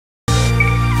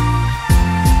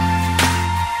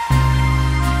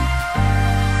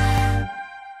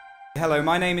Hello,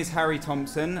 my name is Harry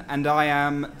Thompson, and I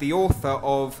am the author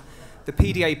of the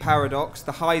PDA Paradox,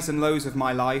 the highs and lows of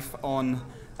my life on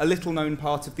a little-known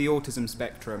part of the autism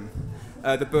spectrum.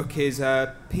 The book is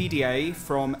PDA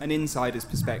from an insider's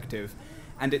perspective,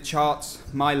 and it charts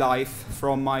my life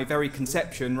from my very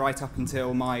conception right up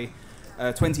until my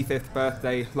 25th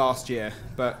birthday last year.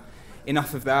 But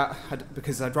enough of that,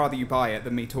 because I'd rather you buy it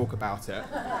than me talk about it.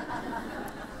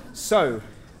 So,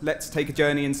 let's take a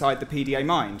journey inside the PDA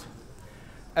mind.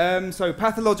 So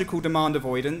pathological demand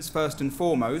avoidance, first and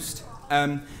foremost,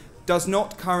 does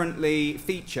not currently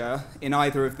feature in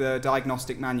either of the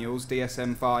diagnostic manuals,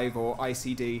 DSM-5 or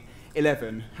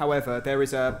ICD-11. However, there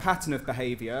is a pattern of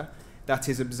behaviour that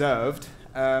is observed.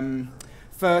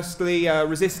 Firstly,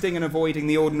 resisting and avoiding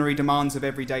the ordinary demands of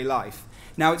everyday life.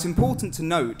 Now, it's important to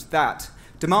note that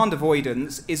demand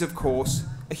avoidance is, of course,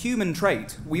 a human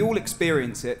trait. We all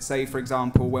experience it, say, for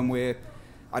example, when we're,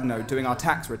 doing our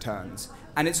tax returns.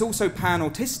 And it's also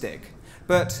pan-autistic.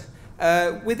 But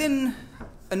within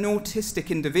an autistic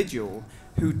individual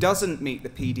who doesn't meet the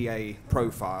PDA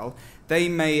profile, they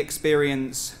may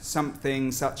experience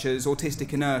something such as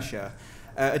autistic inertia,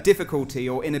 a difficulty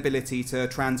or inability to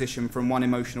transition from one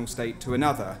emotional state to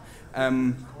another.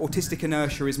 Autistic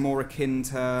inertia is more akin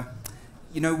to,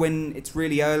 when it's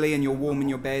really early and you're warm in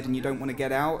your bed and you don't want to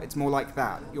get out, it's more like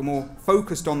that. You're more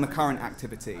focused on the current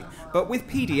activity. But with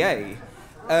PDA,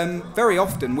 very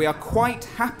often we are quite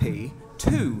happy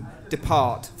to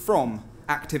depart from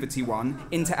activity 1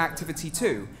 into activity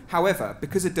 2. However,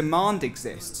 because a demand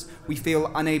exists, we feel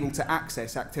unable to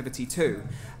access activity 2.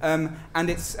 And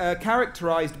it's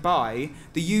characterized by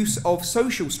the use of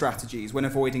social strategies when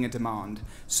avoiding a demand.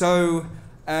 So,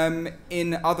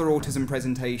 in other autism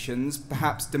presentations,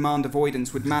 perhaps demand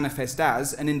avoidance would manifest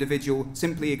as an individual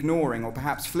simply ignoring or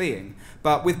perhaps fleeing.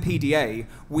 But with PDA,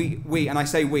 we, and I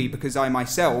say we because I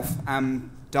myself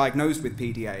am diagnosed with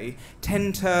PDA,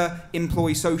 tend to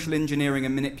employ social engineering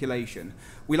and manipulation.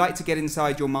 We like to get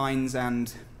inside your minds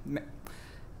and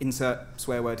insert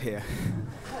swear word here.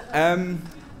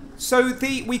 So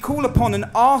we call upon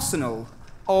an arsenal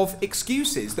of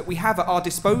excuses that we have at our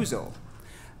disposal.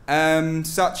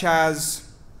 Such as,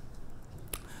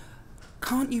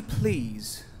 can't you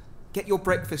please get your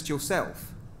breakfast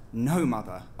yourself? No,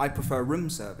 mother, I prefer room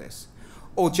service.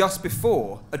 Or just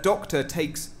before a doctor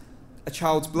takes a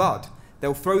child's blood,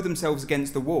 they'll throw themselves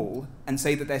against the wall and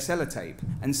say that they're sellotape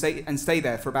and stay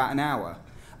there for about an hour.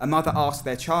 A mother asks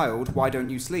their child, why don't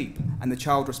you sleep? And the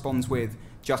child responds with,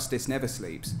 justice never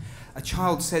sleeps. A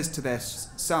child says to their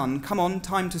son, come on,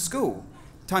 time to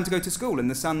go to school. And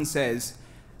the son says,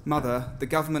 Mother, the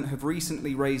government have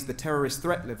recently raised the terrorist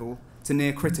threat level to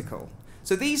near critical.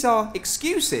 So these are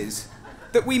excuses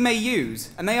that we may use,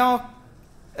 and they are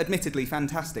admittedly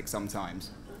fantastic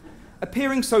sometimes.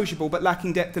 Appearing sociable but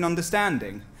lacking depth and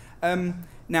understanding.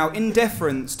 Now, in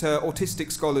deference to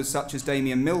autistic scholars such as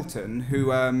Damian Milton,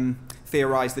 who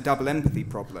theorised the double empathy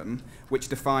problem, which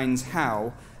defines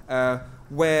how,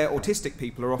 where autistic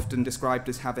people are often described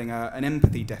as having an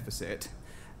empathy deficit,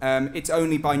 it's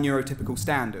only by neurotypical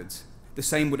standards. The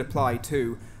same would apply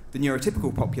to the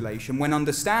neurotypical population when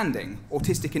understanding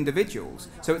autistic individuals.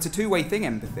 So it's a two-way thing,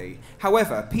 empathy.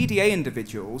 However, PDA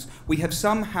individuals, we have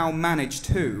somehow managed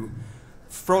to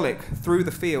frolic through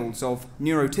the fields of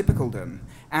neurotypicaldom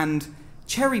and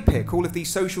cherry-pick all of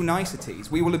these social niceties.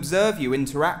 We will observe you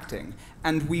interacting,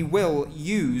 and we will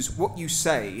use what you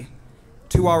say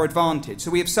to our advantage. So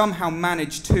we have somehow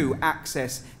managed to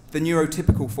access the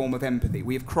neurotypical form of empathy.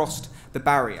 We have crossed the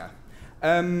barrier.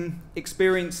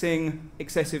 Experiencing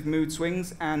excessive mood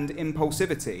swings and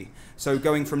impulsivity, so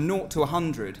going from 0 to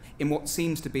 100 in what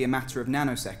seems to be a matter of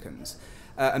nanoseconds.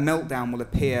 A meltdown will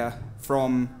appear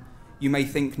from, you may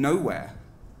think, nowhere.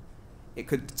 It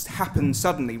could happen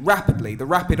suddenly, rapidly, the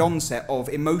rapid onset of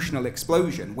emotional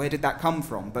explosion. Where did that come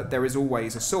from? But there is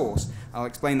always a source. I'll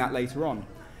explain that later on.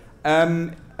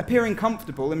 Appearing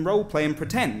comfortable in role play and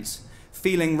pretense.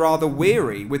 Feeling rather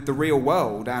weary with the real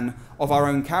world and of our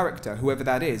own character, whoever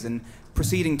that is, and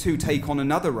proceeding to take on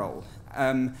another role,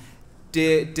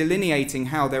 delineating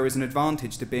how there is an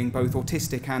advantage to being both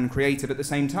autistic and creative at the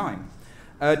same time.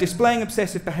 Displaying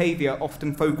obsessive behaviour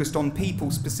often focused on people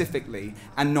specifically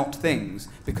and not things,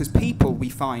 because people, we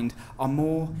find, are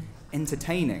more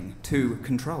entertaining to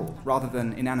control rather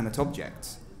than inanimate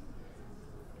objects.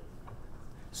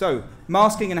 So,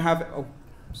 masking and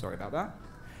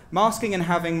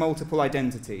having multiple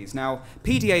identities. Now,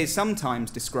 PDA is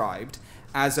sometimes described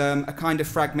as a kind of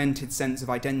fragmented sense of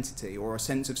identity or a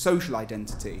sense of social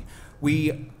identity.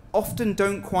 We often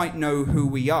don't quite know who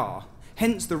we are,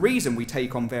 hence the reason we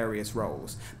take on various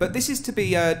roles. But this is to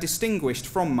be distinguished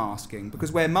from masking,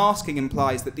 because where masking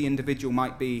implies that the individual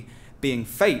might be being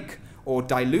fake or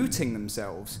diluting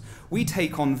themselves, we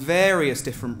take on various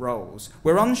different roles.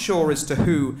 We're unsure as to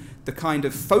who the kind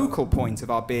of focal point of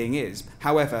our being is.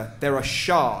 However, there are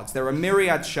shards, there are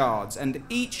myriad shards, and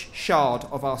each shard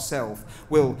of ourself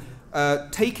will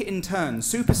take it in turn,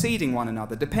 superseding one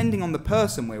another, depending on the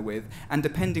person we're with and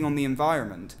depending on the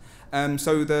environment.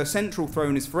 So the central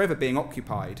throne is forever being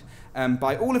occupied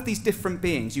by all of these different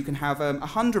beings. You can have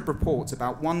 100 reports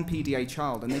about one PDA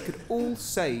child, and they could all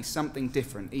say something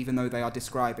different, even though they are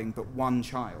describing but one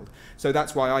child. So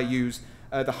that's why I use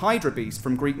the Hydra beast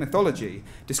from Greek mythology,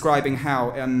 describing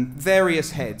how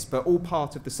various heads, but all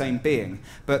part of the same being.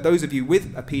 But those of you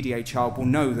with a PDA child will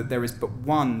know that there is but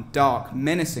one dark,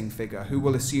 menacing figure who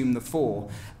will assume the fore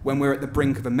when we're at the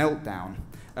brink of a meltdown.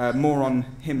 More on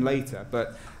him later,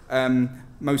 but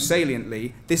most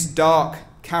saliently, this dark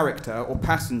character or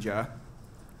passenger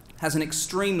has an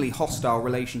extremely hostile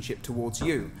relationship towards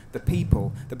you, the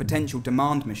people, the potential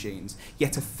demand machines,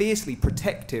 yet a fiercely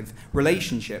protective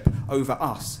relationship over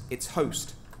us, its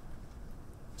host.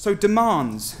 So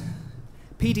demands.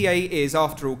 PDA is,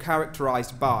 after all,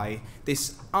 characterized by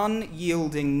this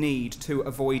unyielding need to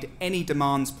avoid any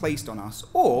demands placed on us,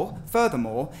 or,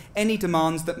 furthermore, any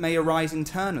demands that may arise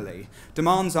internally.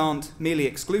 Demands aren't merely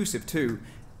exclusive to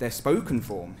their spoken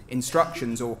form,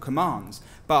 instructions or commands,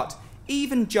 but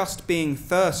even just being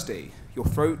thirsty, your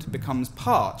throat becomes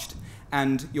parched,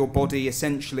 and your body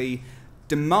essentially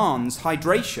demands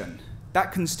hydration.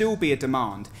 That can still be a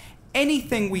demand.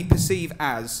 Anything we perceive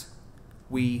as,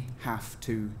 we have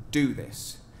to do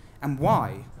this. And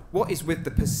why? What is with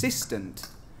the persistent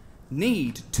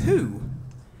need to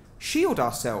shield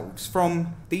ourselves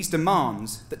from these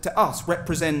demands that to us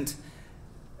represent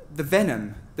the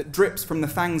venom that drips from the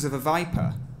fangs of a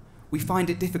viper? We find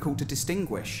it difficult to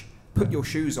distinguish put your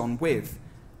shoes on with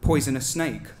poisonous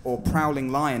snake or prowling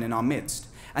lion in our midst.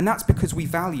 And that's because we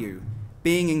value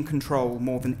being in control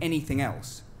more than anything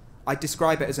else. I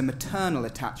describe it as a maternal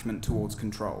attachment towards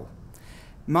control.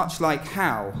 Much like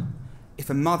how, if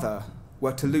a mother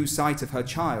were to lose sight of her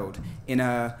child in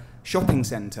a shopping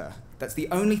centre, that's the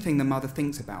only thing the mother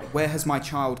thinks about. Where has my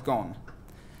child gone?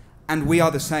 And we are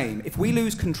the same. If we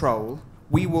lose control,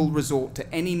 we will resort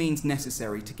to any means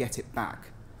necessary to get it back.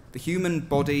 The human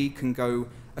body can go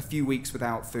a few weeks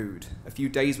without food, a few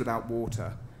days without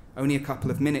water, only a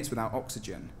couple of minutes without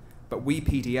oxygen. But we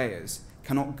PDAers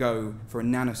cannot go for a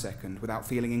nanosecond without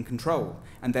feeling in control,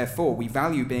 and therefore we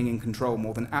value being in control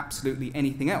more than absolutely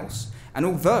anything else. And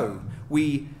although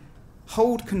we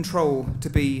hold control to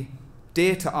be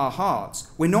dear to our hearts,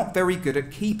 we're not very good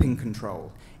at keeping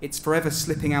control. It's forever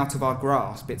slipping out of our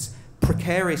grasp. It's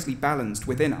precariously balanced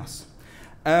within us.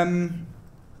 And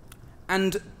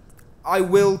I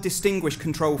will distinguish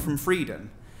control from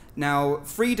freedom. Now,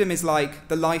 freedom is like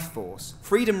the life force.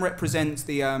 Freedom represents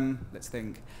the, let's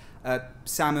think,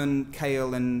 salmon,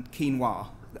 kale, and quinoa,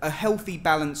 a healthy,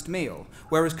 balanced meal,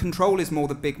 whereas control is more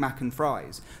the Big Mac and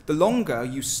fries. The longer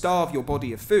you starve your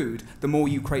body of food, the more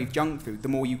you crave junk food, the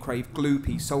more you crave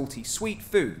gloopy, salty, sweet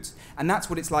foods. And that's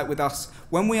what it's like with us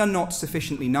when we are not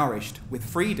sufficiently nourished with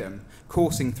freedom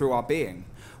coursing through our being.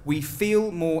 We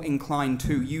feel more inclined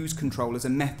to use control as a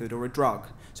method or a drug.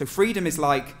 So freedom is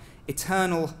like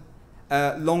eternal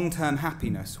long-term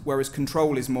happiness, whereas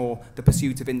control is more the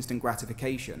pursuit of instant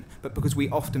gratification. But because we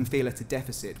often feel at a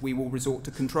deficit, we will resort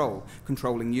to control,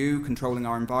 controlling you, controlling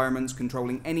our environments,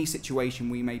 controlling any situation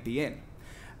we may be in.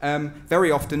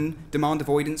 Very often, demand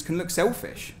avoidance can look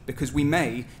selfish, because we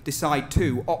may decide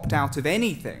to opt out of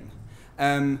anything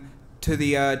to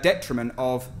the detriment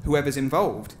of whoever's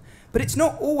involved. But it's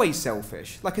not always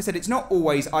selfish. Like I said, it's not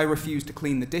always I refuse to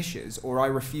clean the dishes or I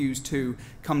refuse to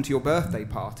come to your birthday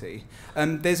party.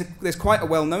 There's quite a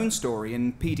well-known story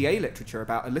in PDA literature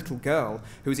about a little girl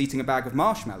who was eating a bag of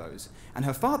marshmallows, and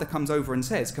her father comes over and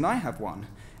says, "Can I have one?"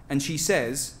 And she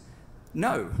says,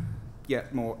 "No."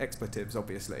 Yet more expletives,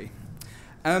 obviously.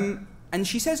 And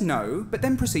she says no, but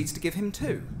then proceeds to give him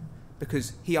two,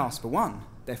 because he asked for one.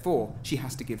 Therefore, she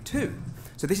has to give two.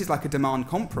 So this is like a demand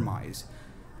compromise.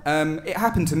 It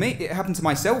happened to me. It happened to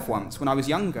myself once when I was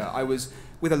younger. I was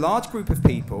with a large group of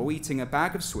people eating a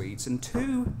bag of sweets, and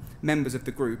two members of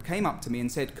the group came up to me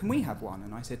and said, "Can we have one?"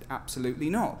 And I said,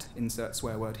 "Absolutely not." Insert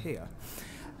swear word here.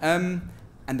 And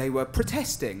they were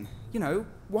protesting. You know,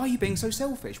 why are you being so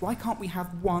selfish? Why can't we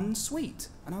have one sweet?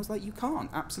 And I was like, you can't.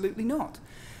 Absolutely not.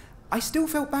 I still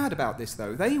felt bad about this,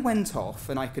 though. They went off,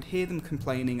 and I could hear them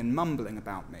complaining and mumbling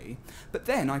about me. But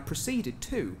then I proceeded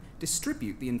to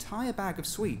distribute the entire bag of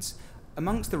sweets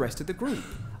amongst the rest of the group.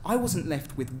 I wasn't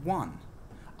left with one.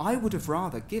 I would have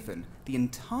rather given the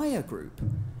entire group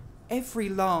every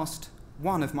last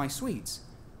one of my sweets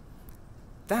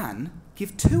than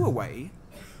give 2 away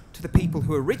to the people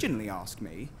who originally asked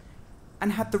me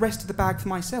and had the rest of the bag for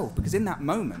myself, because in that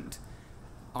moment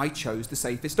I chose the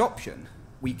safest option.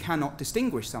 We cannot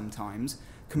distinguish sometimes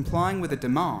complying with a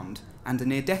demand and a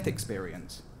near-death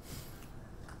experience.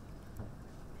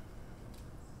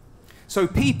 So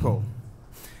people,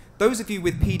 those of you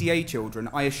with PDA children,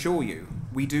 I assure you,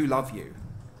 we do love you.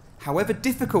 However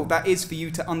difficult that is for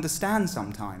you to understand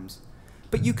sometimes.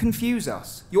 But you confuse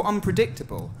us. You're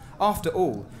unpredictable. After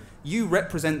all, you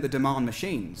represent the demand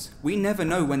machines. We never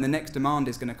know when the next demand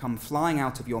is going to come flying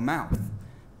out of your mouth.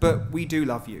 But we do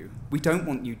love you. We don't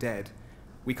want you dead.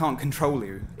 We can't control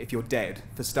you if you're dead,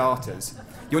 for starters.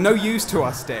 You're no use to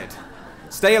us dead.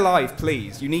 Stay alive,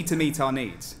 please. You need to meet our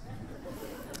needs.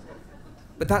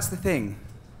 But that's the thing.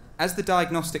 As the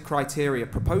diagnostic criteria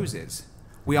proposes,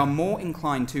 we are more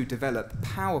inclined to develop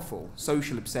powerful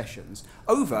social obsessions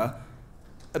over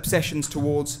obsessions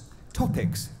towards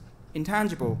topics,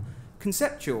 intangible,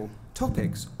 conceptual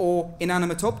topics, or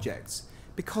inanimate objects,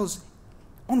 because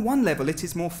on one level it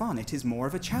is more fun, it is more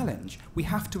of a challenge. We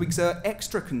have to exert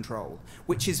extra control,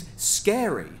 which is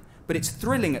scary, but it's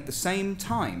thrilling at the same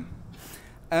time.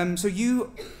 So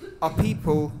you are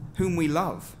people whom we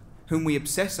love, whom we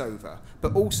obsess over,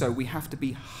 but also we have to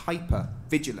be hyper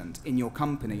vigilant in your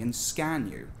company and scan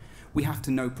you. We have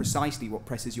to know precisely what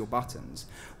presses your buttons.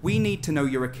 We need to know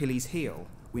your Achilles heel.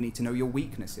 We need to know your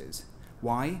weaknesses.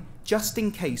 Why? Just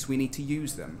in case we need to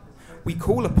use them. We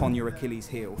call upon your Achilles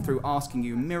heel through asking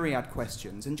you myriad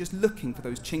questions and just looking for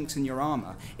those chinks in your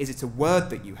armour. Is it a word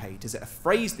that you hate? Is it a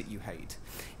phrase that you hate?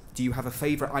 Do you have a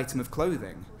favourite item of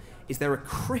clothing? Is there a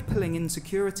crippling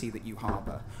insecurity that you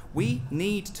harbour? We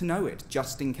need to know it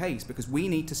just in case, because we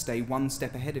need to stay one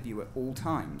step ahead of you at all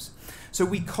times. So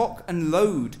we cock and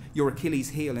load your Achilles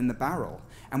heel in the barrel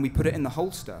and we put it in the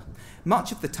holster.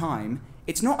 Much of the time,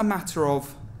 it's not a matter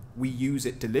of we use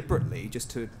it deliberately, just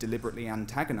to deliberately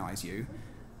antagonise you,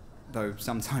 though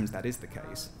sometimes that is the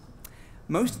case.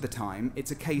 Most of the time,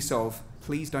 it's a case of,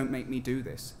 please don't make me do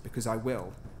this, because I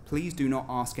will. Please do not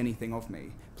ask anything of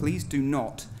me. Please do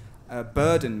not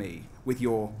burden me with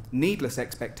your needless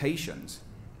expectations.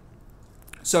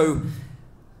 So,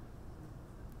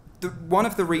 one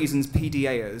of the reasons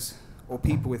PDAers, or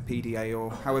people with PDA,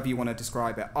 or however you want to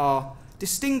describe it, are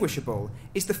distinguishable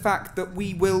is the fact that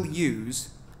we will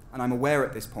use, and I'm aware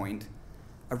at this point,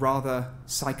 a rather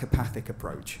psychopathic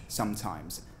approach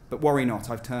sometimes. But worry not,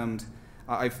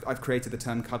 I've created the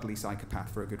term cuddly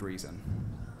psychopath for a good reason.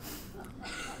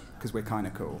 Because we're kind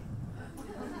of cool.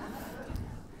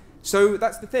 So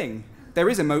that's the thing. There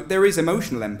is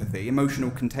emotional empathy,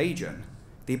 emotional contagion,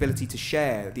 the ability to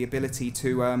share, the ability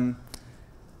to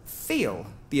feel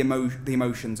the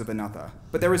emotions of another.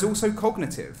 But there is also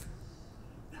cognitive.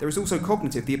 There is also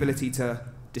cognitive, the ability to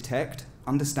detect,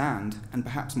 understand, and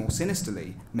perhaps more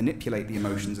sinisterly, manipulate the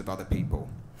emotions of other people.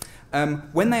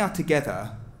 When they are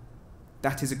together,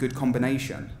 that is a good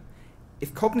combination.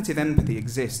 If cognitive empathy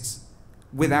exists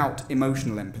without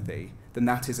emotional empathy, then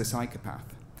that is a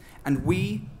psychopath. And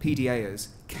we, PDAers,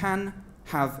 can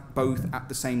have both at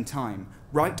the same time,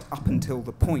 right up until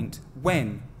the point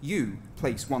when you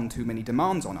place one too many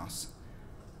demands on us.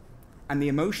 And the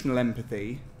emotional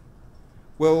empathy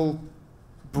will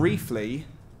briefly...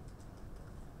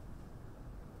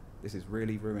 This is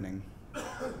really ruining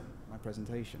my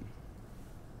presentation.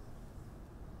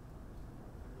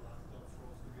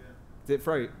 Did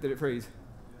it freeze?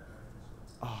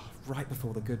 Oh, right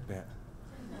before the good bit.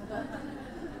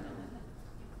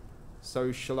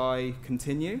 So shall I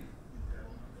continue?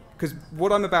 Because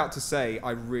what I'm about to say,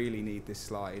 I really need this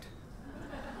slide.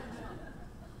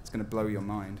 It's going to blow your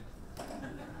mind.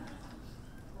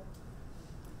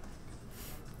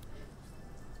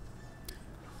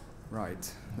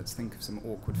 Right, let's think of some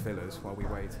awkward fillers while we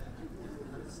wait.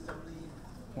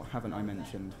 What haven't I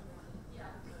mentioned?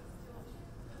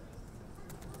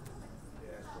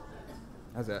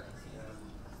 Has it?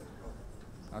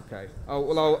 Okay. Oh,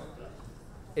 well,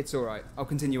 it's all right. I'll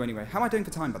continue anyway. How am I doing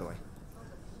for time, by the way?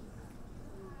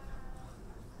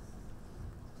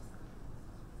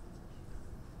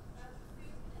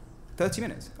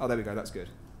 $30? Oh, there we go. That's good.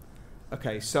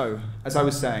 Okay, so, as I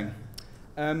was saying,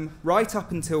 right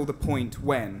up until the point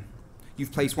when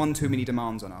you've placed one too many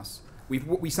demands on us,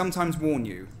 we sometimes warn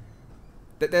you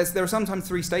that there are sometimes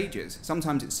 3 stages.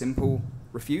 Sometimes it's simple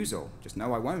refusal, just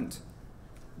no, I won't,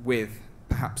 with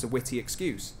perhaps a witty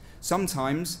excuse.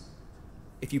 Sometimes,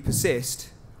 if you persist,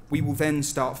 we will then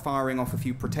start firing off a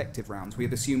few protective rounds. We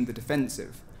have assumed the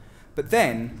defensive. But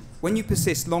then, when you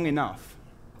persist long enough,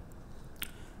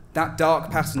 that dark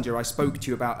passenger I spoke to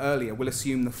you about earlier will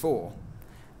assume the fore.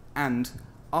 And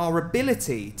our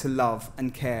ability to love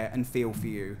and care and feel for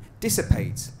you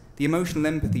dissipates. The emotional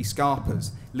empathy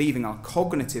scarpers, leaving our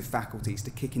cognitive faculties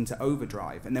to kick into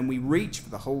overdrive. And then we reach for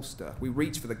the holster. We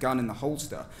reach for the gun in the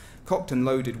holster, cocked and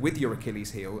loaded with your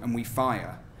Achilles heel, and we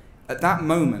fire. At that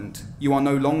moment, you are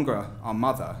no longer our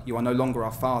mother. You are no longer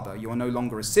our father. You are no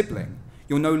longer a sibling.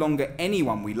 You're no longer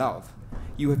anyone we love.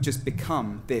 You have just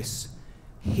become this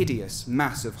hideous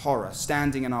mass of horror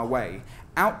standing in our way,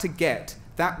 out to get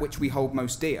that which we hold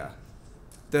most dear.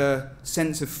 The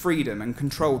sense of freedom and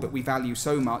control that we value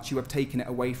so much, you have taken it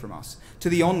away from us. To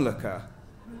the onlooker,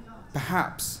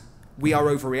 perhaps we are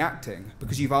overreacting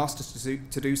because you've asked us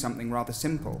to do something rather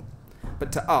simple.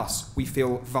 But to us, we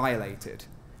feel violated.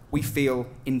 We feel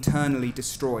internally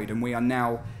destroyed, and we are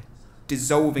now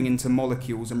dissolving into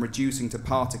molecules and reducing to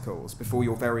particles before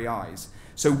your very eyes.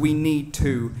 So we need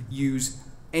to use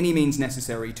any means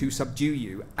necessary to subdue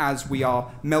you as we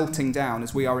are melting down,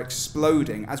 as we are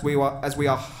exploding, as we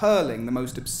are hurling the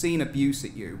most obscene abuse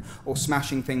at you, or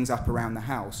smashing things up around the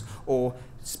house, or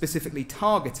specifically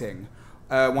targeting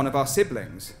one of our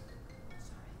siblings.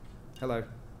 Hello.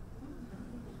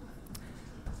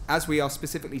 As we are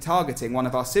specifically targeting one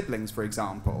of our siblings, for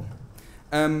example,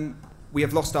 we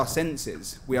have lost our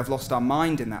senses. We have lost our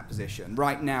mind in that position.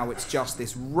 Right now, it's just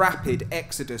this rapid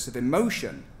exodus of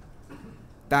emotion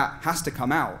that has to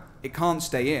come out. It can't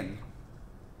stay in.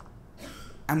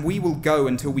 And we will go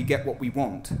until we get what we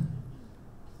want.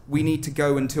 We need to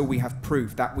go until we have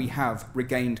proof that we have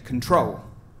regained control.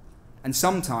 And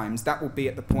sometimes that will be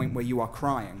at the point where you are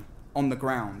crying on the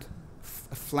ground,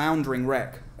 a floundering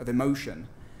wreck of emotion.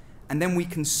 And then we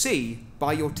can see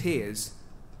by your tears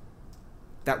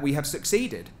that we have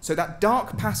succeeded. So that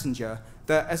dark passenger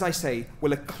that, as I say,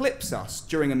 will eclipse us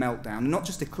during a meltdown, and not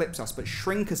just eclipse us, but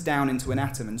shrink us down into an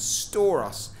atom and store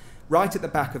us right at the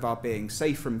back of our being,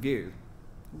 safe from view.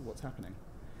 Ooh, what's happening?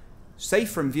 Safe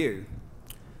from view,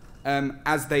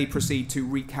 as they proceed to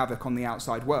wreak havoc on the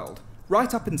outside world,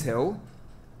 right up until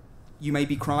you may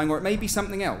be crying, or it may be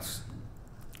something else.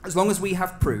 As long as we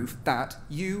have proof that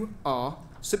you are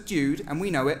subdued, and we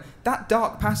know it, that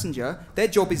dark passenger, their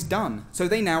job is done, so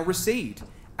they now recede.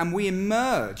 And we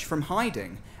emerge from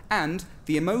hiding, and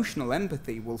the emotional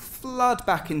empathy will flood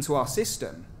back into our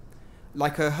system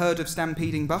like a herd of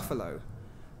stampeding buffalo.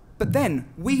 But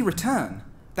then we return,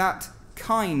 that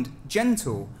kind,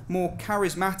 gentle, more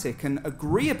charismatic and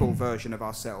agreeable version of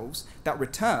ourselves that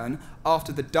return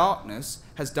after the darkness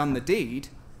has done the deed,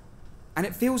 and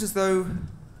it feels as though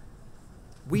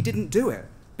we didn't do it,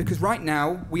 because right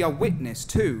now we are witness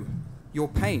to your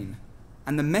pain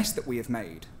and the mess that we have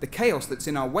made, the chaos that's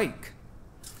in our wake.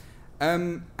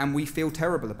 And we feel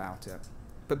terrible about it.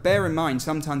 But bear in mind,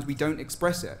 sometimes we don't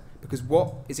express it, because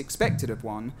what is expected of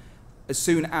one as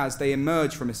soon as they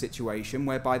emerge from a situation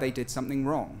whereby they did something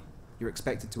wrong? You're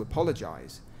expected to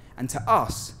apologize. And to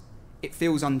us, it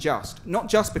feels unjust, not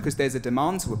just because there's a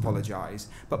demand to apologize,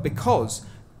 but because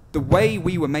the way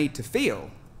we were made to feel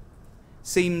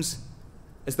seems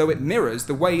as though it mirrors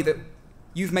the way that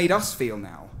you've made us feel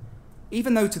now.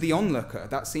 Even though to the onlooker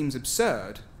that seems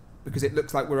absurd, because it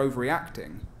looks like we're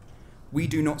overreacting, we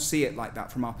do not see it like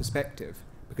that from our perspective.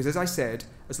 Because as I said,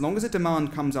 as long as a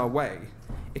demand comes our way,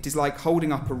 it is like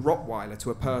holding up a Rottweiler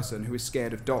to a person who is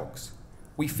scared of dogs.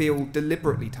 We feel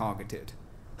deliberately targeted,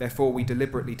 therefore we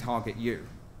deliberately target you.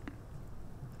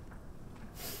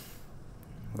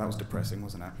 Well, that was depressing,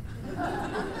 wasn't it?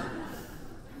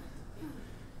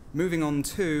 Moving on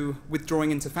to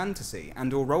withdrawing into fantasy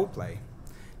and or roleplay.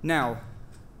 Now,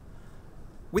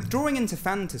 withdrawing into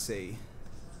fantasy,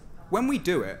 when we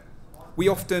do it, we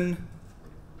often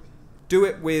do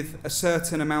it with a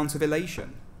certain amount of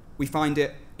elation. We find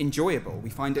it enjoyable, we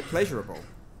find it pleasurable.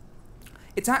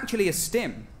 It's actually a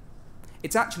stim.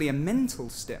 It's actually a mental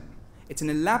stim. It's an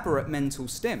elaborate mental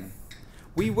stim.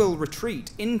 We will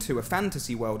retreat into a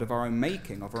fantasy world of our own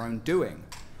making, of our own doing,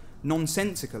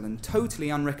 nonsensical and totally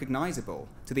unrecognizable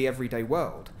to the everyday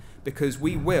world, because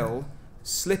we will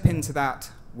slip into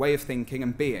that way of thinking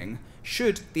and being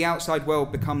should the outside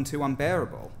world become too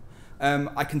unbearable.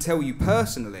 I can tell you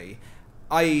personally,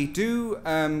 I do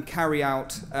carry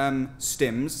out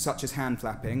stims such as hand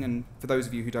flapping, and for those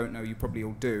of you who don't know, you probably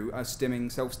all do,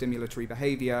 stimming, self-stimulatory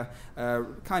behaviour,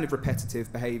 kind of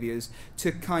repetitive behaviours,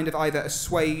 to kind of either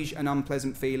assuage an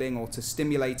unpleasant feeling or to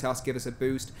stimulate us, give us a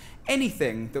boost,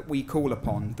 anything that we call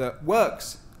upon that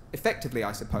works effectively,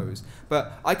 I suppose.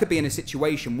 But I could be in a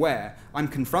situation where I'm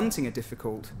confronting a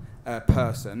difficult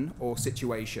person or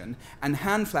situation, and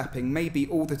hand flapping may be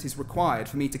all that is required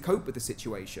for me to cope with the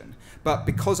situation. But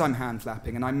because I'm hand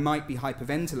flapping and I might be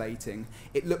hyperventilating,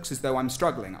 it looks as though I'm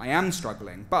struggling. I am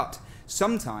struggling, but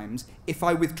sometimes if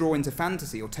I withdraw into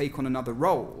fantasy or take on another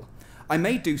role, I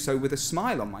may do so with a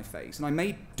smile on my face, and I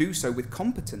may do so with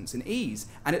competence and ease,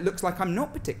 and it looks like I'm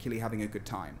not particularly having a good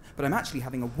time, but I'm actually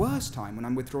having a worse time when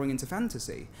I'm withdrawing into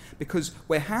fantasy. Because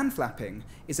where hand flapping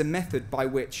is a method by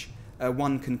which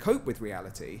one can cope with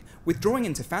reality, withdrawing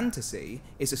into fantasy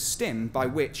is a stim by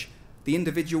which the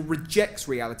individual rejects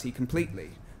reality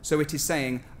completely. So it is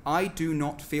saying, I do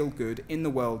not feel good in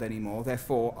the world anymore,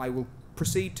 therefore I will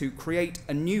proceed to create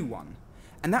a new one.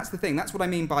 And that's the thing, that's what I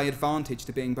mean by advantage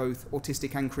to being both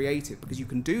autistic and creative, because you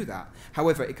can do that.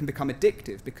 However, it can become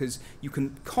addictive because you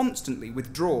can constantly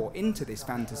withdraw into this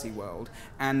fantasy world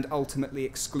and ultimately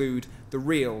exclude the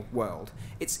real world.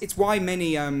 It's why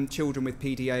many children with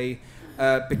PDA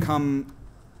become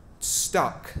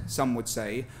stuck, some would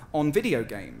say, on video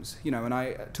games. You know,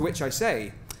 and to which I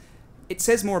say, it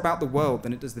says more about the world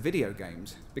than it does the video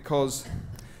games, because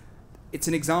it's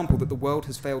an example that the world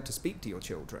has failed to speak to your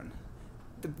children.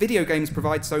 The video games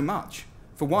provide so much.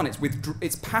 For one,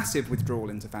 it's passive withdrawal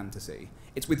into fantasy.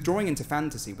 It's withdrawing into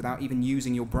fantasy without even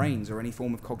using your brains or any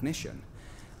form of cognition.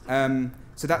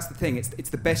 So that's the thing. It's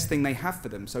the best thing they have for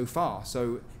them so far.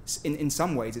 So in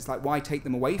some ways, it's like, why take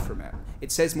them away from it?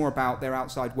 It says more about their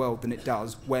outside world than it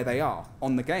does where they are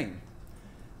on the game.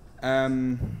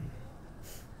 And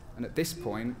at this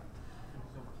point,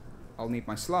 I'll need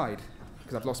my slide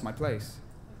because I've lost my place.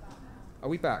 Are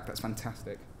we back? That's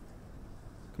fantastic.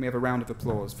 Can we have a round of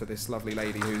applause for this lovely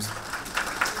lady who's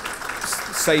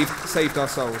saved our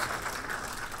souls?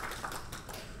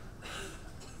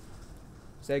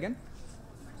 Say again?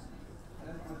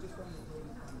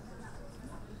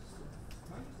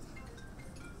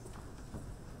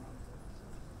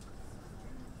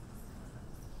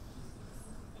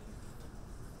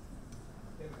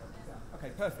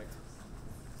 Okay, perfect.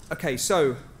 Okay,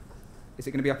 so is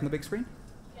it going to be up on the big screen?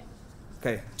 Yeah.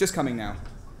 Okay, just coming now.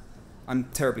 I'm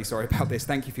terribly sorry about this.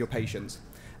 Thank you for your patience.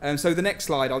 So the next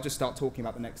slide, I'll just start talking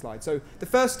about the next slide. So the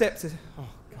first step to... Oh,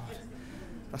 God.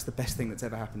 That's the best thing that's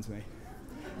ever happened to me.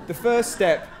 The first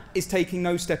step is taking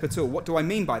no step at all. What do I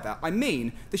mean by that? I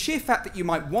mean, the sheer fact that you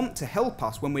might want to help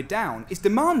us when we're down is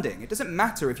demanding. It doesn't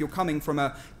matter if you're coming from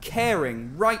a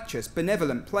caring, righteous,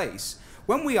 benevolent place.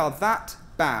 When we are that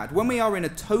bad, when we are in a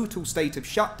total state of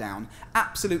shutdown,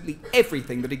 absolutely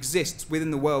everything that exists within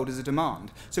the world is a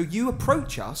demand. So you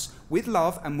approach us with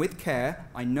love and with care,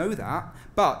 I know that,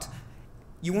 but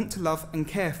you want to love and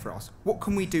care for us. What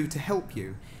can we do to help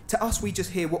you? To us, we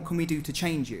just hear, what can we do to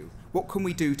change you? What can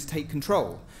we do to take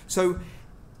control? So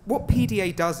what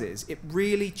PDA does is, it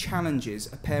really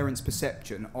challenges a parent's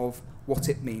perception of what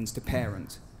it means to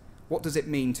parent. What does it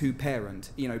mean to parent?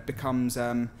 You know, it becomes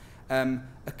a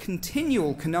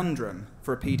continual conundrum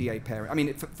for a PDA parent. I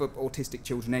mean, for autistic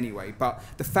children anyway, but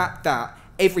the fact that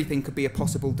everything could be a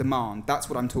possible demand, that's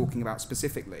what I'm talking about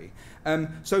specifically.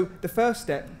 So the first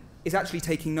step is actually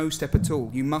taking no step at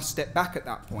all. You must step back at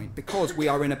that point because we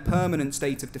are in a permanent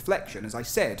state of deflection. As I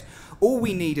said, all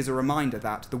we need is a reminder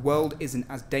that the world isn't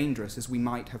as dangerous as we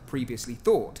might have previously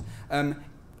thought.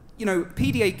 You know,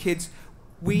 PDA kids,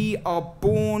 we are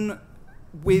born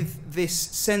with this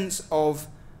sense of,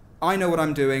 I know what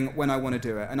I'm doing when I want to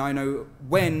do it, and I know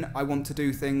when I want to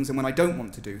do things and when I don't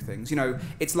want to do things. You know,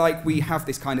 it's like we have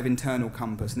this kind of internal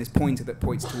compass and this pointer that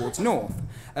points towards north.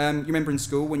 You remember in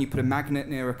school when you put a magnet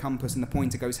near a compass and the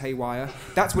pointer goes haywire?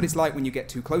 That's what it's like when you get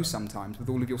too close sometimes with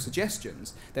all of your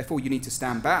suggestions. Therefore, you need to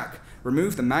stand back,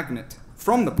 remove the magnet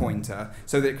from the pointer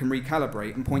so that it can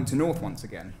recalibrate and point to north once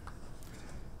again.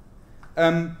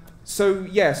 So,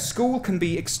 yes, school can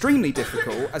be extremely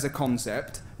difficult as a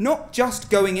concept, not just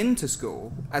going into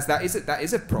school, as that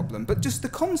is a problem, but just the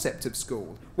concept of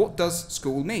school. What does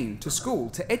school mean? To school,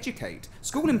 to educate.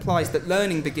 School implies that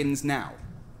learning begins now.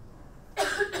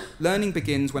 Learning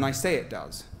begins when I say it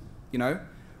does, you know?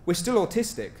 We're still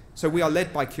autistic, so we are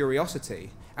led by curiosity,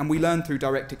 and we learn through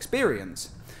direct experience.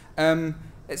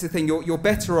 It's the thing, you're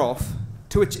better off,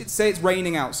 say it's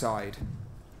raining outside,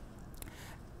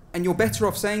 and you're better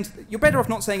off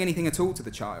not saying anything at all to the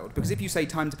child, because if you say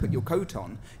time to put your coat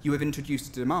on, you have introduced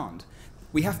a demand.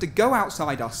 We have to go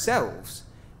outside ourselves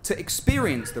to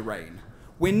experience the rain.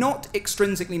 We're not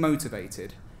extrinsically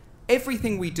motivated.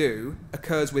 Everything we do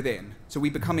occurs within. So we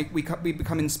become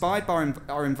inspired by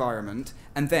our environment,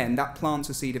 and then that plants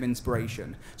a seed of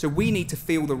inspiration. So we need to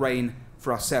feel the rain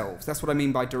for ourselves. That's what I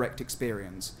mean by direct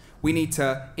experience. We need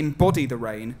to embody the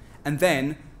rain, and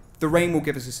then the rain will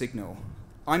give us a signal.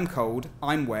 I'm cold,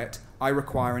 I'm wet, I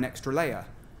require an extra layer.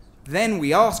 Then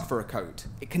we ask for a coat.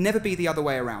 It can never be the other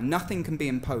way around. Nothing can be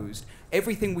imposed.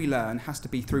 Everything we learn has to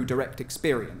be through direct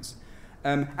experience.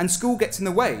 And school gets in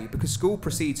the way because school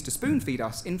proceeds to spoon-feed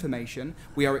us information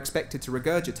we are expected to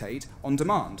regurgitate on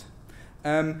demand.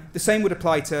 The same would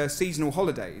apply to seasonal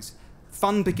holidays.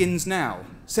 Fun begins now.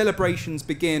 Celebrations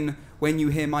begin when you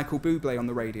hear Michael Bublé on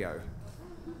the radio.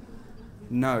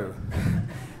 No.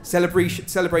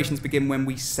 Celebrations begin when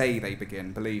we say they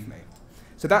begin, believe me.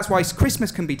 So that's why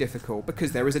Christmas can be difficult,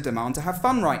 because there is a demand to have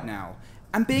fun right now.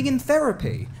 And being in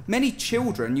therapy, many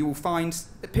children you will find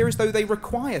appear as though they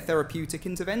require therapeutic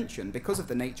intervention because of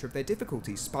the nature of their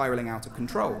difficulties spiraling out of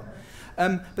control.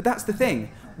 But that's the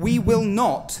thing. We will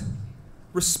not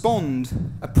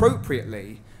respond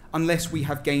appropriately unless we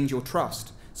have gained your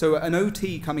trust. So an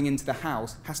OT coming into the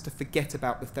house has to forget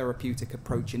about the therapeutic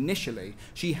approach initially.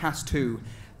 She has to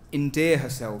endear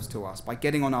herself to us by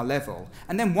getting on our level.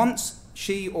 And then once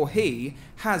she or he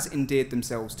has endeared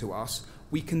themselves to us,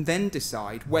 we can then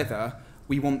decide whether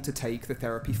we want to take the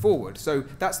therapy forward. So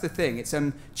that's the thing. It's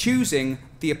choosing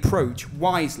the approach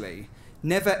wisely.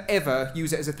 Never ever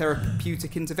use it as a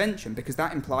therapeutic intervention, because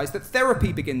that implies that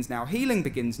therapy begins now, healing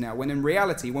begins now, when in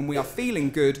reality, when we are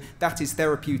feeling good, that is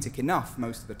therapeutic enough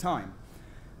most of the time.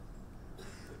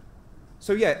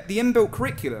 So yeah, the inbuilt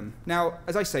curriculum. Now,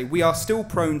 as I say, we are still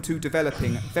prone to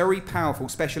developing very powerful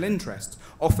special interests,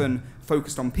 often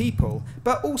focused on people,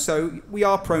 but also we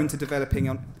are prone to developing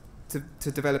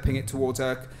it towards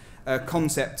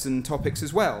concepts and topics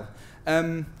as well.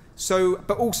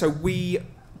 But also we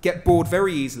get bored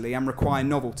very easily and require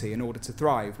novelty in order to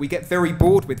thrive. We get very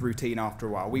bored with routine after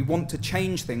a while. We want to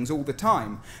change things all the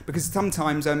time, because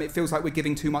sometimes it feels like we're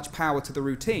giving too much power to the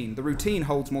routine. The routine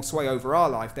holds more sway over our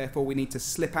life, therefore we need to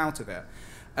slip out of it.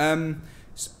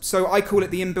 So I call it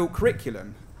the inbuilt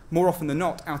curriculum, more often than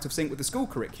not out of sync with the school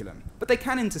curriculum. But they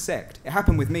can intersect. It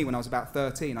happened with me when I was about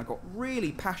 13. I got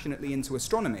really passionately into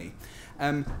astronomy.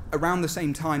 Around the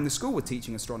same time the school were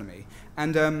teaching astronomy.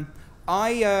 And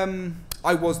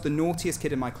I was the naughtiest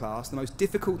kid in my class, the most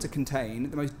difficult to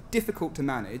contain, the most difficult to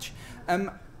manage,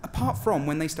 apart from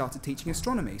when they started teaching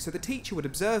astronomy. So the teacher would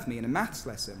observe me in a maths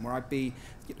lesson where I'd be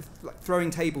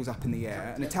throwing tables up in the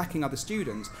air and attacking other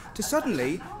students, to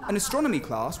suddenly an astronomy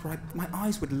class where my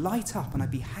eyes would light up and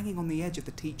I'd be hanging on the edge of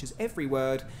the teacher's every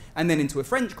word, and then into a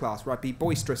French class where I'd be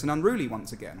boisterous and unruly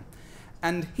once again.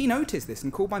 And he noticed this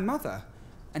and called my mother.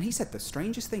 And he said, the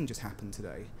strangest thing just happened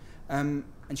today. And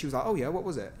she was like, oh yeah, what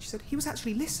was it? She said, he was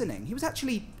actually listening. He was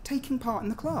actually taking part in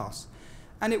the class.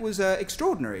 And it was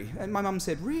extraordinary. And my mum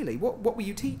said, really? What were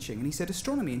you teaching? And he said,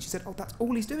 astronomy. And she said, oh, that's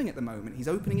all he's doing at the moment. He's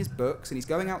opening his books and he's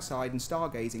going outside and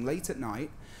stargazing late at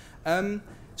night.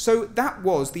 So that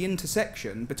was the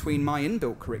intersection between my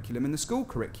inbuilt curriculum and the school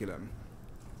curriculum.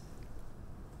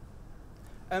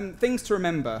 Things to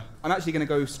remember. I'm actually going to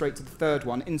go straight to the third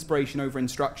one, inspiration over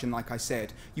instruction, like I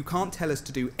said. You can't tell us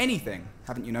to do anything,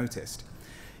 haven't you noticed?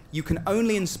 You can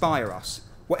only inspire us.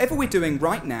 Whatever we're doing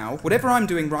right now, whatever I'm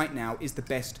doing right now is the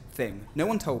best thing. No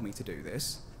one told me to do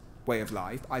this way of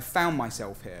life. I've found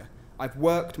myself here. I've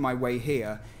worked my way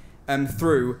here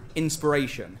through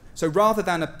inspiration. So rather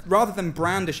than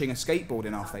brandishing a skateboard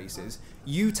in our faces,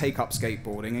 you take up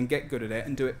skateboarding and get good at it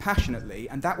and do it passionately,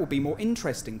 and that will be more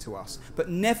interesting to us. But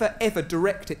never ever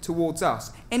direct it towards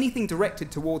us. Anything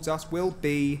directed towards us will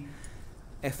be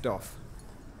effed off.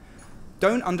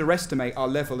 Don't underestimate our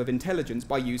level of intelligence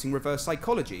by using reverse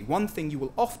psychology. One thing you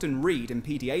will often read in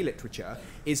PDA literature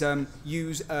is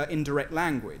use indirect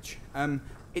language.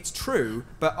 It's true,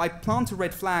 but I plant a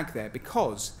red flag there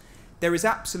because there is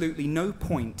absolutely no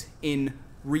point in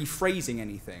rephrasing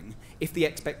anything if the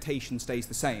expectation stays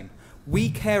the same.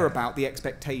 We care about the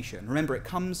expectation. Remember, it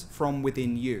comes from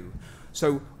within you.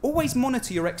 So always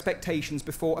monitor your expectations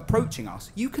before approaching us.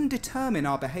 You can determine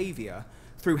our behavior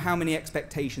through how many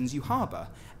expectations you harbour,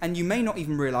 and you may not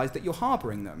even realise that you're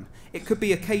harbouring them. It could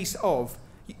be a case of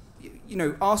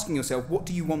asking yourself, what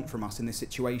do you want from us in this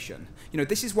situation?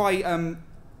 This is why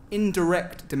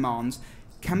indirect demands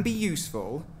can be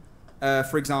useful.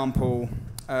 For example,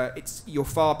 you're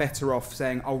far better off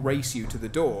saying, I'll race you to the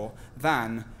door,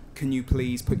 than, can you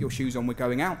please put your shoes on, we're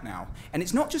going out now. And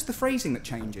it's not just the phrasing that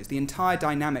changes, the entire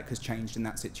dynamic has changed in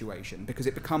that situation, because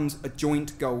it becomes a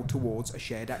joint goal towards a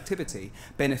shared activity,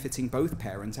 benefiting both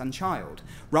parent and child.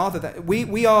 Rather than,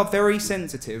 we are very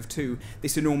sensitive to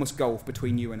this enormous gulf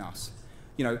between you and us.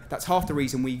 That's half the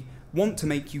reason we want to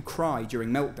make you cry during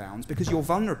meltdowns, because you're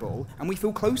vulnerable and we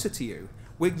feel closer to you.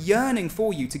 We're yearning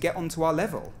for you to get onto our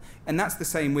level. And that's the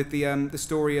same with the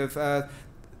story of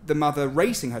the mother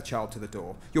racing her child to the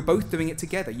door. You're both doing it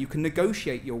together. You can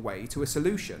negotiate your way to a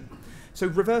solution. So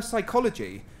reverse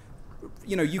psychology,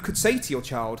 you know, you could say to your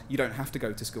child, you don't have to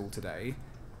go to school today,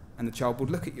 and the child would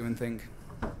look at you and think,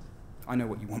 I know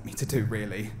what you want me to do,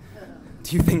 really.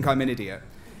 Do you think I'm an idiot?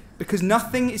 Because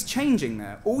nothing is changing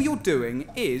there. All you're doing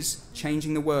is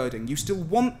changing the wording. You still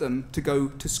want them to go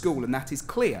to school, and that is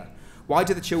clear. Why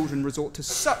do the children resort to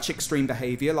such extreme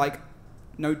behaviour, like,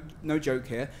 no joke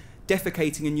here,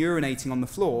 defecating and urinating on the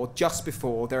floor just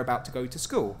before they're about to go to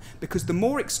school? Because the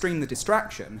more extreme the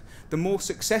distraction, the more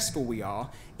successful we are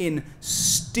in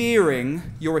steering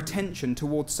your attention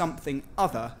towards something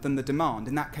other than the demand.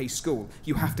 In that case, school.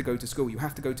 You have to go to school. You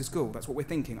have to go to school. That's what we're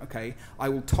thinking. Okay, I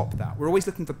will top that. We're always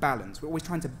looking for balance. We're always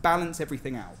trying to balance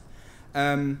everything out.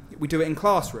 We do it in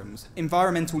classrooms.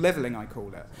 Environmental levelling, I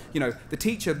call it. You know, the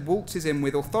teacher waltzes in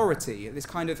with authority, this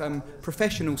kind of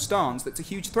professional stance that's a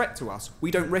huge threat to us.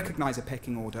 We don't recognise a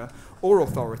pecking order or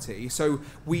authority, so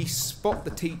we spot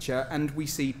the teacher and we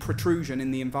see protrusion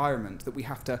in the environment that we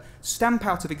have to stamp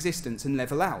out of existence and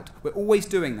level out. We're always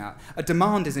doing that. A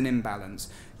demand is an imbalance.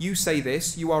 You say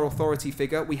this, you are authority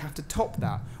figure, we have to top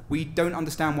that. We don't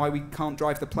understand why we can't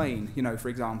drive the plane, you know, for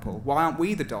example. Why aren't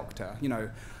we the doctor, you know?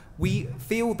 We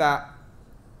feel that,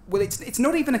 well, it's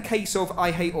not even a case of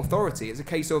I hate authority. It's a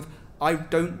case of I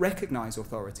don't recognise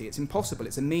authority. It's impossible.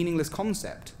 It's a meaningless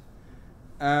concept.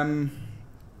 So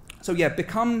yeah,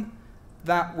 become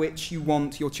that which you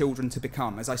want your children to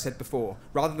become, as I said before.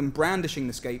 Rather than brandishing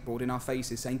the skateboard in our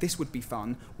faces, saying this would be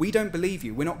fun, we don't believe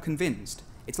you. We're not convinced.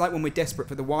 It's like when we're desperate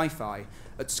for the Wi-Fi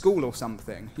at school or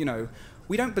something. You know,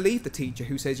 we don't believe the teacher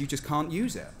who says you just can't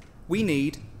use it. We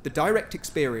need the direct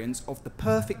experience of the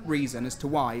perfect reason as to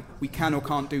why we can or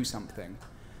can't do something.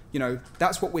 You know,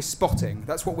 that's what we're spotting.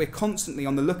 That's what we're constantly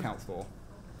on the lookout for.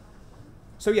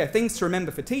 So yeah, things to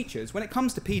remember for teachers. When it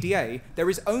comes to PDA, there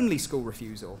is only school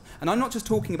refusal. And I'm not just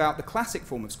talking about the classic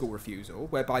form of school refusal,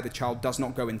 whereby the child does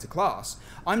not go into class.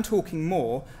 I'm talking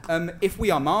more, if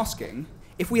we are masking,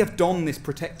 if we have donned this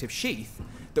protective sheath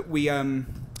that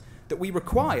we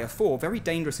require for very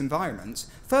dangerous environments,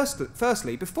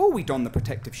 firstly, before we don the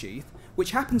protective sheath,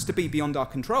 which happens to be beyond our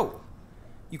control.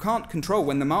 You can't control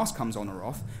when the mask comes on or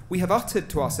off. We have uttered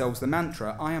to ourselves the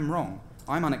mantra, I am wrong,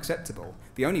 I'm unacceptable.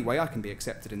 The only way I can be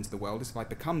accepted into the world is if I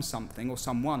become something or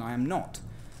someone I am not.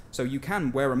 So you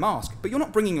can wear a mask, but you're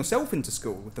not bringing yourself into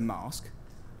school with the mask,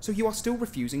 so you are still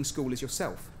refusing school as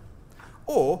yourself.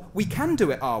 Or we can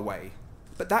do it our way,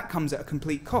 but that comes at a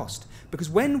complete cost, because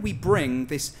when we bring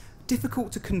this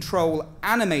difficult to control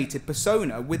animated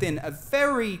persona within a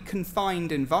very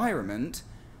confined environment,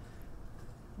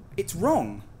 it's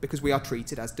wrong because we are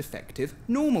treated as defective,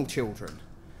 normal children.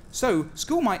 So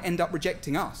school might end up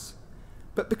rejecting us.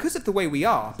 But because of the way we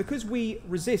are, because we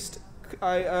resist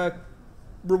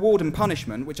reward and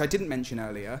punishment, which I didn't mention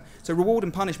earlier, so reward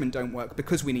and punishment don't work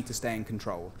because we need to stay in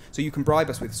control. So you can bribe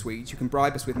us with sweets, you can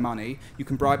bribe us with money, you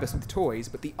can bribe us with toys,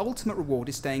 but the ultimate reward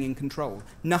is staying in control.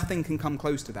 Nothing can come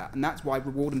close to that, and that's why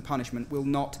reward and punishment will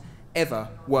not ever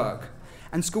work.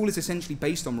 And school is essentially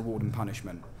based on reward and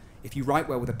punishment. If you write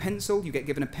well with a pencil, you get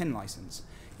given a pen license.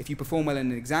 If you perform well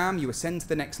in an exam, you ascend to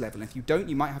the next level. If you don't,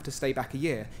 you might have to stay back a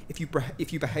year. If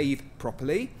you behave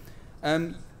properly,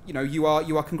 you know, you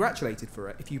are congratulated for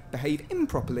it. If you behave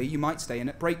improperly, you might stay in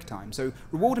at break time. So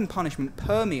reward and punishment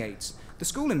permeates the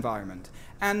school environment.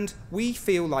 And we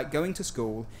feel like going to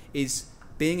school is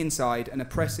being inside an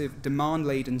oppressive,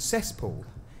 demand-laden cesspool.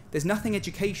 There's nothing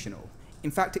educational.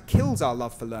 In fact, it kills our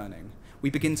love for learning.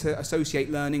 We begin to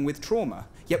associate learning with trauma,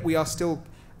 yet we are still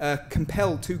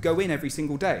compelled to go in every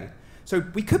single day. So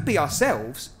we could be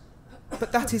ourselves,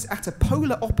 but that is at a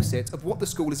polar opposite of what the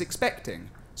school is expecting.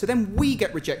 So then we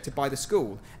get rejected by the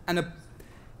school, and a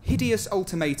hideous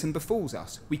ultimatum befalls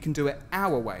us. We can do it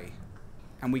our way,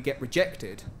 and we get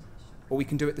rejected, or we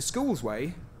can do it the school's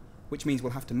way, which means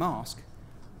we'll have to mask,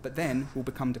 but then we'll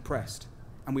become depressed,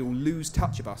 and we will lose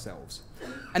touch of ourselves.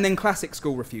 And then classic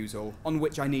school refusal, on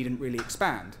which I needn't really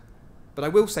expand. But I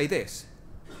will say this.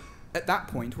 At that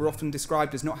point, we're often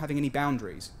described as not having any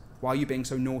boundaries. Why are you being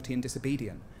so naughty and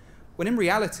disobedient? When in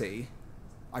reality,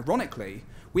 ironically,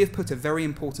 we have put a very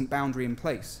important boundary in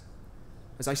place.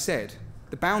 As I said,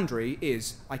 the boundary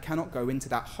is I cannot go into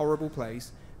that horrible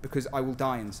place because I will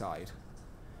die inside.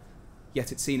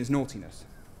 Yet it's seen as naughtiness.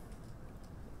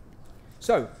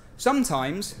 So,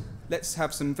 sometimes, let's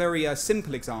have some very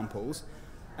simple examples,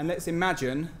 and let's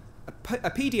imagine a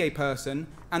PDA person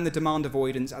and the demand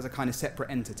avoidance as a kind of separate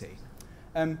entity.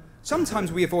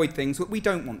 Sometimes we avoid things that we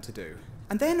don't want to do,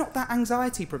 and they're not that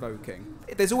anxiety-provoking.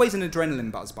 There's always an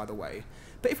adrenaline buzz, by the way.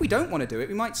 But if we don't want to do it,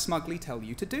 we might smugly tell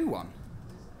you to do one.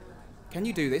 Can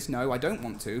you do this? No, I don't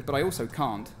want to, but I also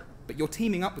can't. But you're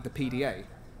teaming up with the PDA.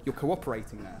 You're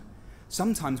cooperating there.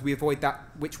 Sometimes we avoid that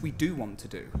which we do want to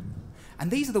do.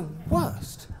 And these are the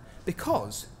worst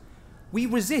because we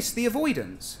resist the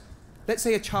avoidance. Let's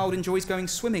say a child enjoys going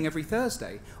swimming every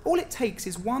Thursday. All it takes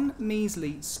is one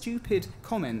measly, stupid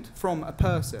comment from a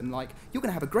person like, you're going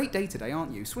to have a great day today,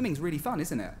 aren't you? Swimming's really fun,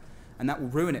 isn't it? And that will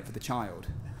ruin it for the child.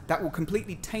 That will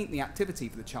completely taint the activity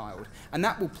for the child. And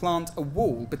that will plant a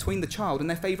wall between the child and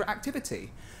their favourite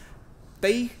activity.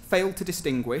 They fail to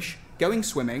distinguish going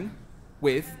swimming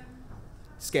with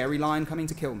scary lion coming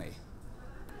to kill me.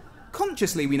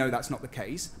 Consciously, we know that's not the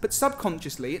case, but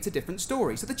subconsciously, it's a different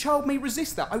story. So the child may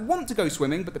resist that. I want to go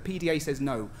swimming, but the PDA says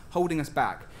no, holding us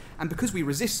back. And because we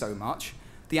resist so much,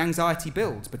 the anxiety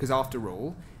builds, because after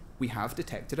all, we have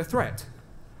detected a threat.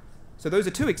 So those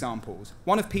are two examples.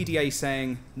 One of PDA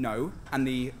saying no, and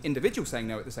the individual saying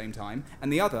no at the same time,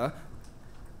 and the other,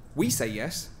 we say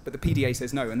yes, but the PDA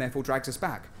says no, and therefore drags us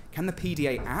back. Can the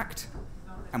PDA act,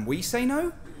 and we say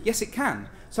no? Yes, it can.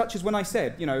 Such as when I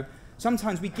said,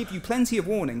 sometimes we give you plenty of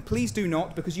warning. Please do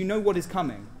not, because you know what is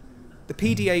coming. The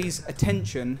PDA's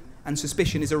attention and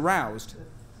suspicion is aroused.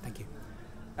 Thank you.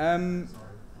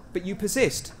 But you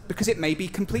persist, because it may be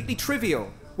completely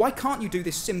trivial. Why can't you do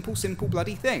this simple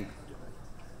bloody thing?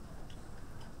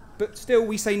 But still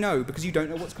we say no, because you don't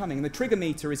know what's coming. And the trigger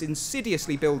meter is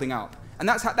insidiously building up. And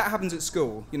that happens at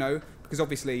school, because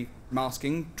obviously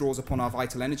masking draws upon our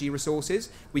vital energy resources.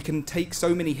 We can take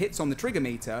so many hits on the trigger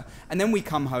meter, and then we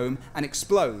come home and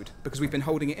explode because we've been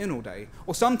holding it in all day.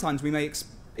 Or sometimes we may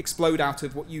explode out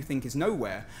of what you think is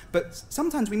nowhere, but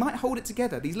sometimes we might hold it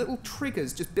together. These little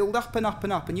triggers just build up and up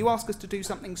and up, and you ask us to do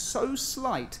something so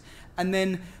slight, and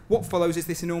then what follows is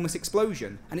this enormous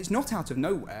explosion. And it's not out of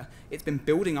nowhere, it's been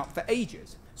building up for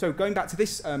ages. So going back to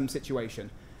this situation,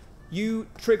 you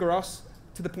trigger us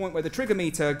to the point where the trigger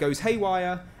meter goes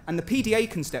haywire and the PDA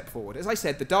can step forward. As I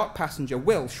said, the dark passenger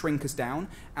will shrink us down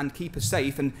and keep us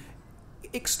safe and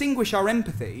extinguish our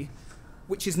empathy,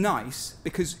 which is nice,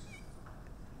 because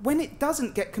when it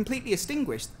doesn't get completely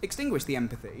extinguish the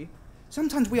empathy,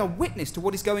 sometimes we are witness to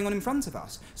what is going on in front of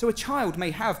us. So a child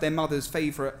may have their mother's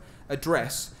favourite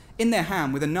dress in their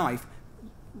hand with a knife,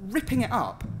 ripping it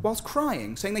up whilst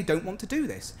crying, saying they don't want to do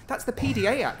this. That's the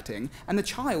PDA acting, and the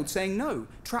child saying no,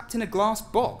 trapped in a glass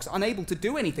box, unable to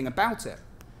do anything about it.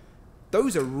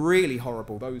 Those are really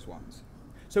horrible, those ones.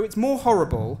 So it's more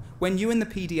horrible when you and the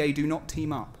PDA do not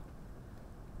team up.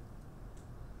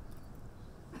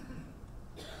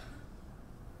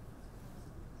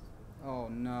 Oh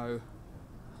no.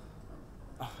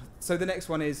 So the next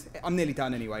one is, I'm nearly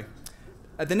done anyway.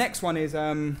 The next one is,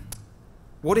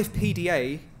 what if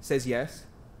PDA says yes,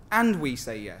 and we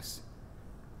say yes?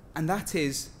 And that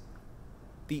is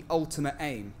the ultimate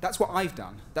aim. That's what I've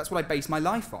done. That's what I base my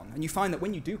life on. And you find that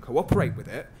when you do cooperate with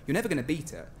it, you're never going to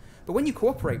beat it. But when you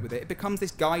cooperate with it, it becomes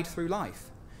this guide through life.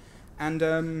 And,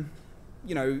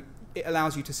 it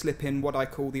allows you to slip in what I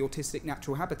call the autistic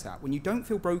natural habitat. When you don't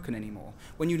feel broken anymore,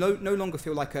 when you no longer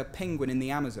feel like a penguin in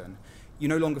the Amazon, you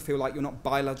no longer feel like you're not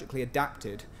biologically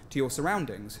adapted to your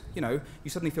surroundings. You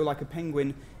suddenly feel like a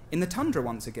penguin in the tundra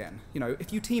once again.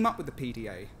 If you team up with the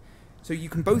PDA, so you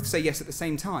can both say yes at the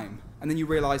same time, and then you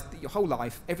realise that your whole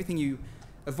life, everything you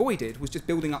avoided was just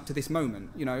building up to this moment.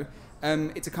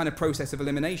 It's a kind of process of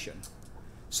elimination.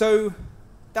 So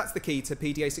that's the key to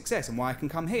PDA success and why I can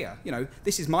come here.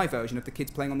 This is my version of the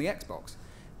kids playing on the Xbox.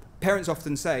 Parents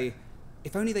often say,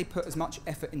 if only they put as much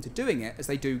effort into doing it as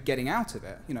they do getting out of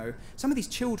it. Some of these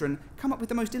children come up with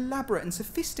the most elaborate and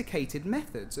sophisticated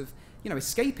methods of,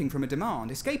 escaping from a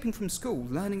demand, escaping from school,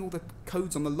 learning all the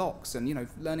codes on the locks and,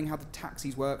 learning how the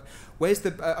taxis work. Where's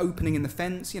the opening in the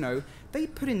fence? They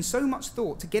put in so much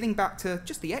thought to getting back to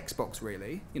just the Xbox,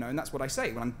 really. And that's what I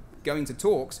say when I'm going to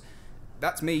talks.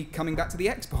 That's me coming back to the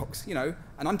Xbox,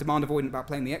 and I'm demand avoidant about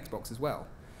playing the Xbox as well.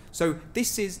 So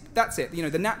that's it,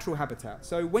 the natural habitat.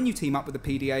 So when you team up with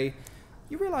the PDA,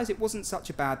 you realise it wasn't such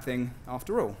a bad thing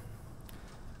after all.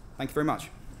 Thank you very much.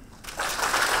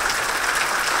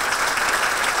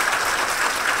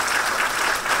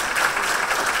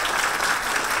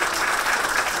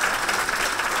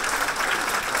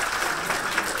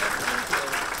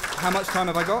 How much time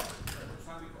have I got?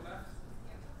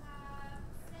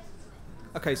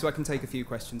 Okay, so I can take a few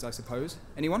questions, I suppose.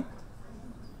 Anyone?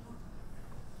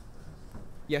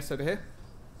 Yes, over here.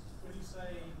 When you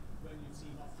say when you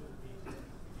team up with the PDA,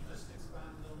 could you just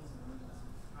expand on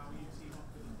how you team up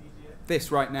with the PDA? This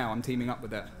right now, I'm teaming up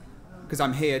with it because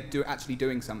I'm here actually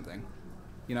doing something,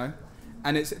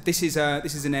 And this is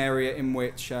an area in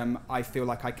which I feel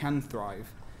like I can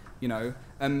thrive,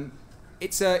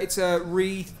 It's a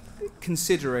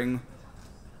considering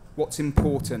what's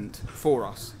important for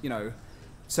us, you know.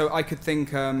 So I could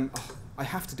think, oh, I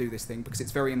have to do this thing because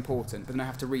it's very important, but then I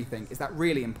have to rethink, is that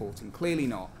really important? Clearly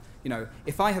not. You know,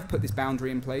 if I have put this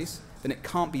boundary in place, then it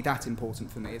can't be that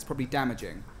important for me. It's probably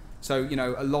damaging. So, you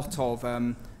know, a lot of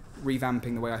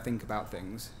revamping the way I think about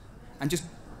things. And just,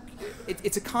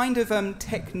 it's a kind of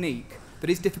technique that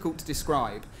is difficult to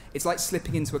describe. It's like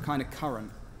slipping into a kind of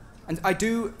current. And I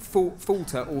do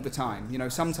falter all the time. You know,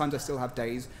 sometimes I still have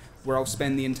days where I'll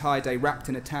spend the entire day wrapped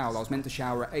in a towel. I was meant to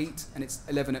shower at 8 and it's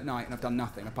 11 at night and I've done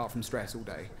nothing apart from stress all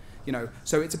day. You know,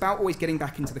 so it's about always getting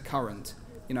back into the current,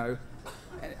 you know,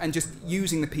 and just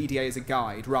using the PDA as a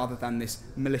guide rather than this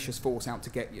malicious force out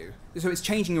to get you. So it's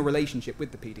changing your relationship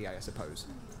with the PDA, I suppose.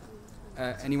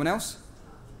 Anyone else?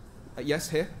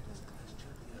 Yes, here?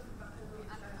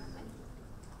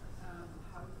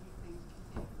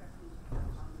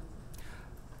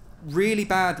 Really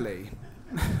badly.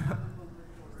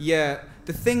 Yeah,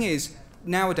 the thing is,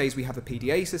 nowadays we have a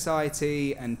PDA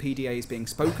society and PDA is being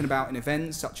spoken about in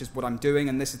events such as what I'm doing,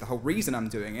 and this is the whole reason I'm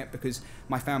doing it, because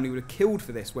my family would have killed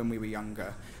for this when we were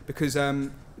younger, because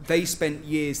they spent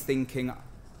years thinking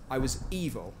I was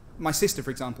evil. My sister, for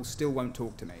example, still won't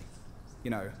talk to me, you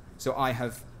know, so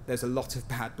there's a lot of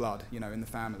bad blood, you know, in the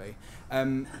family.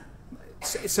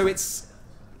 So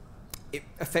it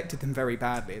affected them very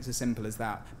badly, it's as simple as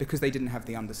that, because they didn't have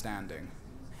the understanding.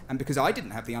 And because I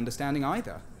didn't have the understanding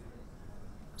either.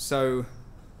 So,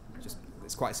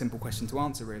 it's quite a simple question to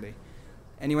answer, really.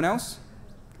 Anyone else?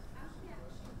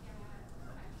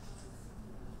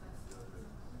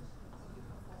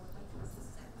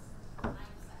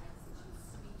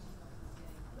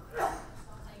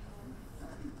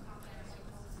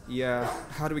 Yeah,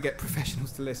 how do we get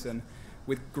professionals to listen?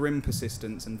 With grim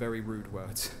persistence and very rude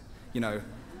words, you know.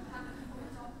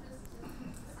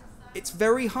 It's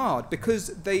very hard because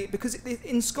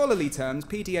in scholarly terms,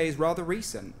 PDA is rather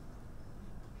recent.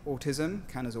 Autism,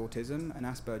 Kanner's autism, and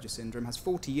Asperger's syndrome has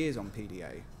 40 years on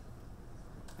PDA.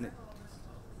 And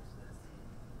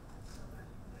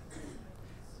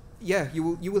yeah, you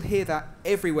will hear that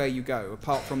everywhere you go,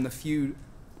 apart from the few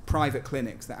private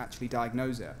clinics that actually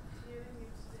diagnose it.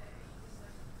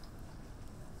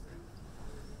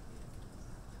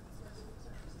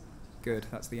 Good,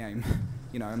 that's the aim.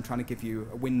 You know, I'm trying to give you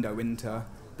a window into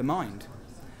the mind.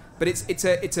 But it's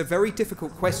a very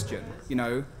difficult question, you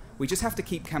know. We just have to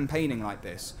keep campaigning like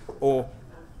this, or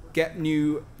get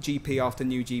new GP after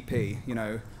new GP, you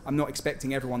know. I'm not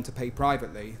expecting everyone to pay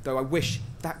privately, though I wish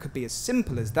that could be as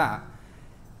simple as that.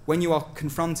 When you are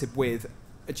confronted with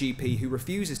a GP who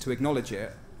refuses to acknowledge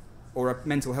it, or a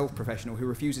mental health professional who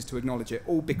refuses to acknowledge it,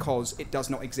 all because it does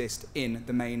not exist in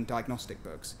the main diagnostic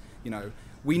books, you know.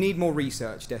 We need more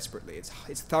research desperately.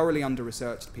 It's thoroughly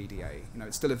under-researched, PDA. You know,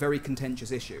 it's still a very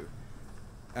contentious issue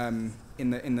in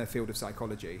the field of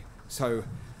psychology. So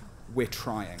we're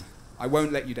trying. I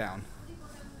won't let you down.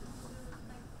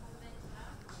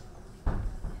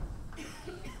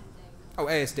 Oh,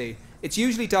 ASD. It's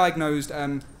usually diagnosed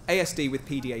ASD with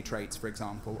PDA traits, for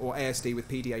example, or ASD with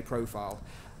PDA profile.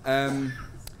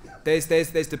 There's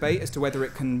debate as to whether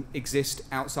it can exist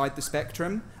outside the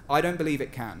spectrum. I don't believe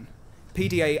it can.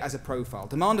 PDA as a profile.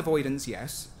 Demand avoidance,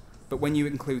 yes, but when you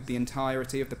include the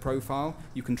entirety of the profile,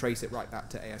 you can trace it right back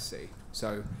to ASC.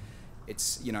 So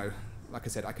it's, you know, like I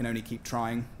said, I can only keep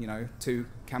trying, you know, to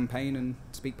campaign and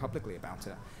speak publicly about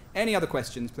it. Any other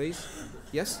questions, please?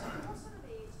 Yes? What sort of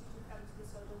age did you come to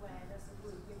this sort of awareness of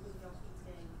working with your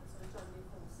PDA and sort of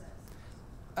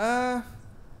joining forces?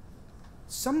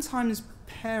 Sometimes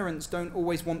parents don't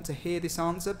always want to hear this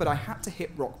answer, but I had to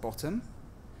hit rock bottom,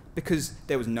 because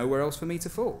there was nowhere else for me to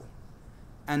fall.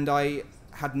 And I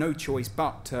had no choice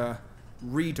but to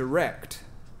redirect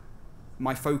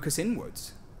my focus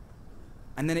inwards.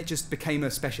 And then it just became a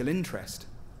special interest,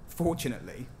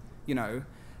 fortunately, you know.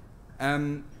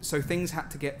 So things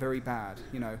had to get very bad,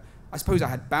 you know. I suppose I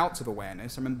had bouts of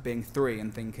awareness. I remember being 3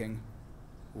 and thinking,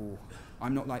 oh,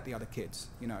 I'm not like the other kids,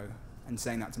 you know, and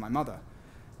saying that to my mother,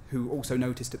 who also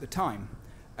noticed at the time.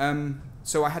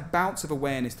 So I had bouts of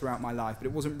awareness throughout my life, but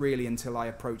it wasn't really until I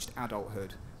approached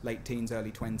adulthood, late teens,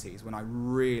 early 20s, when I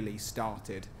really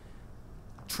started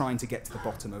trying to get to the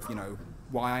bottom of, you know,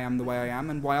 why I am the way I am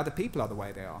and why other people are the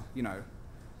way they are, you know,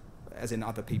 as in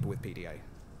other people with PDA.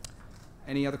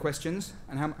 Any other questions?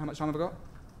 And how much time have I got?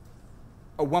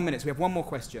 Oh, 1 minute. So we have one more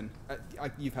question.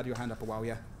 You've had your hand up a while,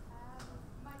 yeah?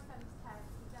 My son's 10,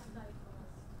 he's just diagnosed.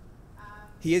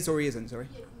 He is or he isn't, sorry?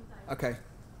 He is diagnosed. Okay.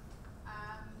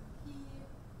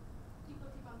 People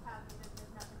keep on telling me that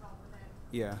there's nothing wrong with him.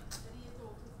 Yeah. That he is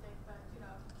autistic, but, you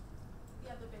know, the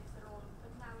other bits are all,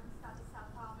 but now he started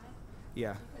self-harming.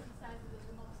 Yeah. Because he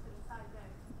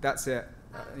That's it.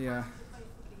 Yeah.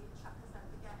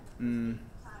 Mm.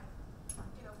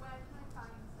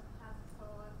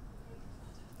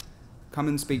 Come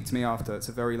and speak to me after. It's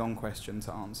a very long question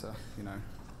to answer, you know.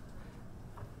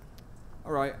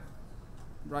 All right.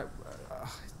 Right.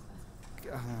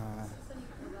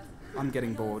 I'm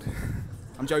getting bored.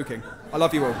 I'm joking. I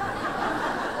love you all.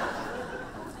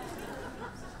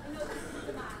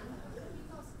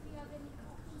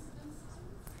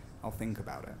 I'll think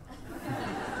about it.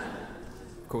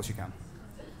 Of course you can.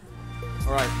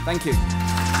 All right. Thank you.